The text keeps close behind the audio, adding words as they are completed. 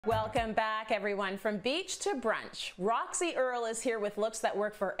Welcome back, everyone. From beach to brunch, Roxy Earle is here with looks that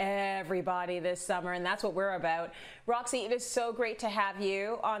work for everybody this summer, and that's what we're about. Roxy, it is so great to have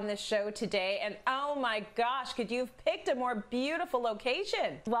you on this show today, and oh my gosh, could you have picked a more beautiful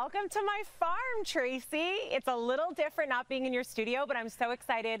location? Welcome to my farm, Tracy. It's a little different not being in your studio, but I'm so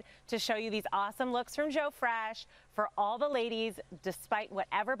excited to show you these awesome looks from Joe Fresh. For all the ladies, despite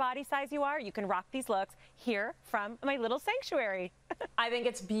whatever body size you are, you can rock these looks here from my little sanctuary. I think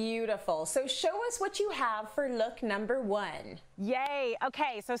it's beautiful. So show us what you have for look number one. Yay.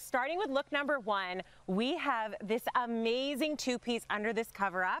 Okay, so starting with look number one, we have this amazing two-piece under this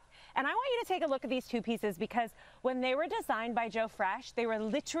cover-up. And I want you to take a look at these two pieces because when they were designed by Joe Fresh, they were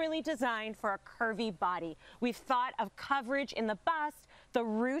literally designed for a curvy body. We've thought of coverage in the bust. The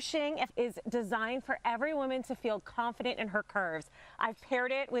ruching is designed for every woman to feel confident in her curves. I've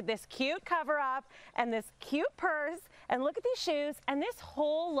paired it with this cute cover-up and this cute purse. And look at these shoes. And this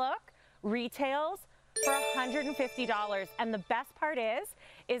whole look retails for $150. And the best part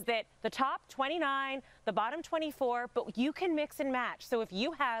is that the top $29, the bottom $24, but you can mix and match. So if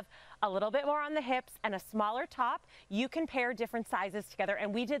you have a little bit more on the hips and a smaller top, you can pair different sizes together.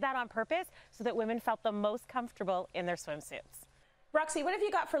 And we did that on purpose so that women felt the most comfortable in their swimsuits. Roxy, what have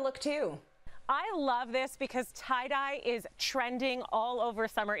you got for look two? I love this because tie-dye is trending all over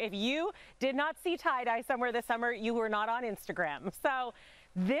summer. If you did not see tie-dye somewhere this summer, you were not on Instagram. So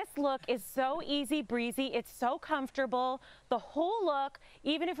this look is so easy breezy. It's so comfortable. The whole look,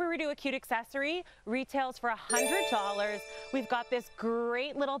 even if we were to do a cute accessory, retails for $100. We've got this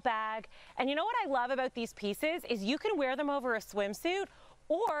great little bag. And you know what I love about these pieces is you can wear them over a swimsuit,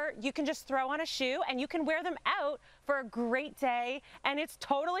 or you can just throw on a shoe and you can wear them out for a great day, and it's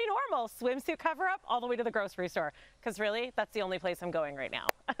totally normal. Swimsuit cover up all the way to the grocery store, because really, that's the only place I'm going right now.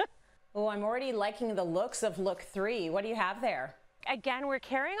 Oh, I'm already liking the looks of look three. What do you have there? Again, we're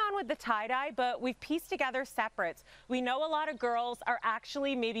carrying on with the tie-dye, but we've pieced together separates. We know a lot of girls are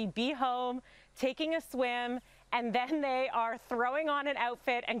actually maybe be home, taking a swim, and then they are throwing on an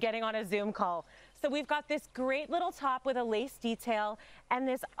outfit and getting on a Zoom call. So we've got this great little top with a lace detail and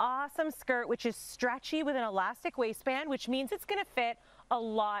this awesome skirt, which is stretchy with an elastic waistband, which means it's gonna fit a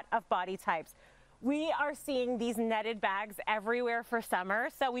lot of body types. We are seeing these netted bags everywhere for summer.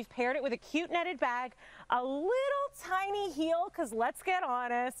 So we've paired it with a cute netted bag, a little tiny heel, because let's get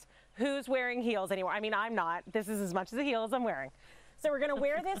honest, who's wearing heels anymore? I mean, I'm not. This is as much as a heel as I'm wearing. So we're gonna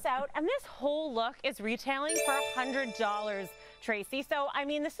wear this out, and this whole look is retailing for $100, Tracy. So, I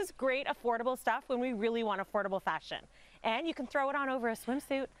mean, this is great affordable stuff when we really want affordable fashion. And you can throw it on over a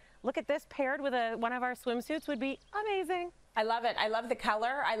swimsuit. Look at this paired with one of our swimsuits would be amazing. I love it. I love the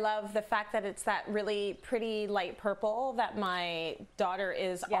color. I love the fact that it's that really pretty light purple that my daughter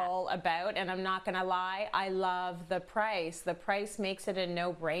is all about. And I'm not gonna lie, I love the price. The price makes it a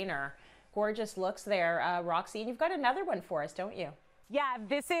no-brainer. Gorgeous looks there, Roxy. And you've got another one for us, don't you? Yeah,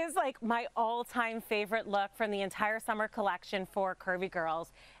 this is like my all-time favorite look from the entire summer collection for curvy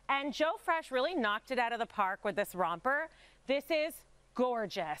girls. And Joe Fresh really knocked it out of the park with this romper. This is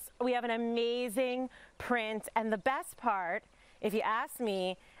gorgeous. We have an amazing print, and the best part, if you ask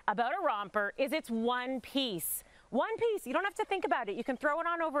me, about a romper is it's one piece. One piece, you don't have to think about it. You can throw it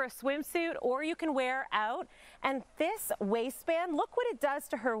on over a swimsuit or you can wear out. And this waistband, look what it does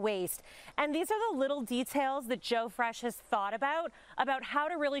to her waist. And these are the little details that Joe Fresh has thought about how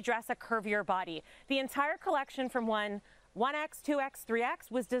to really dress a curvier body. The entire collection from 1X, 2X, 3X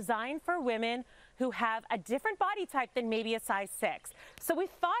was designed for women who have a different body type than maybe a size 6. So we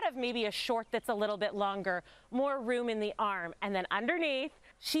thought of maybe a short that's a little bit longer, more room in the arm, and then underneath,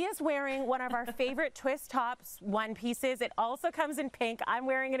 she is wearing one of our favorite twist tops one pieces. It also comes in pink. I'm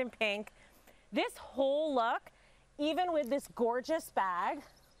wearing it in pink. This whole look, even with this gorgeous bag,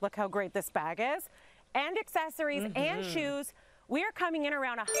 look how great this bag is, and accessories and shoes, we are coming in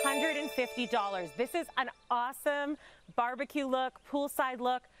around $150. This is an awesome barbecue look, poolside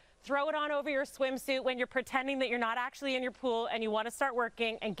look. Throw it on over your swimsuit when you're pretending that you're not actually in your pool and you want to start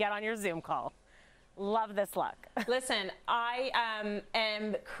working and get on your Zoom call. Love this look. Listen, I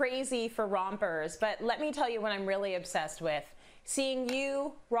am crazy for rompers, but let me tell you what I'm really obsessed with. Seeing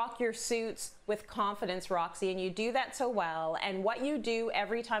you rock your suits with confidence, Roxy, and you do that so well. And what you do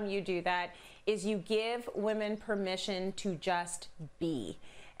every time you do that is you give women permission to just be.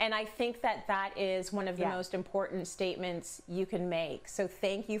 And I think that that is one of the most important statements you can make. So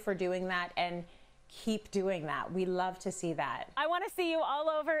thank you for doing that, and keep doing that. We love to see that. I want to see you all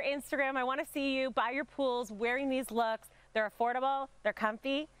over Instagram. I want to see you by your pools wearing these looks. They're affordable, they're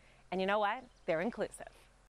comfy, and you know what? They're inclusive.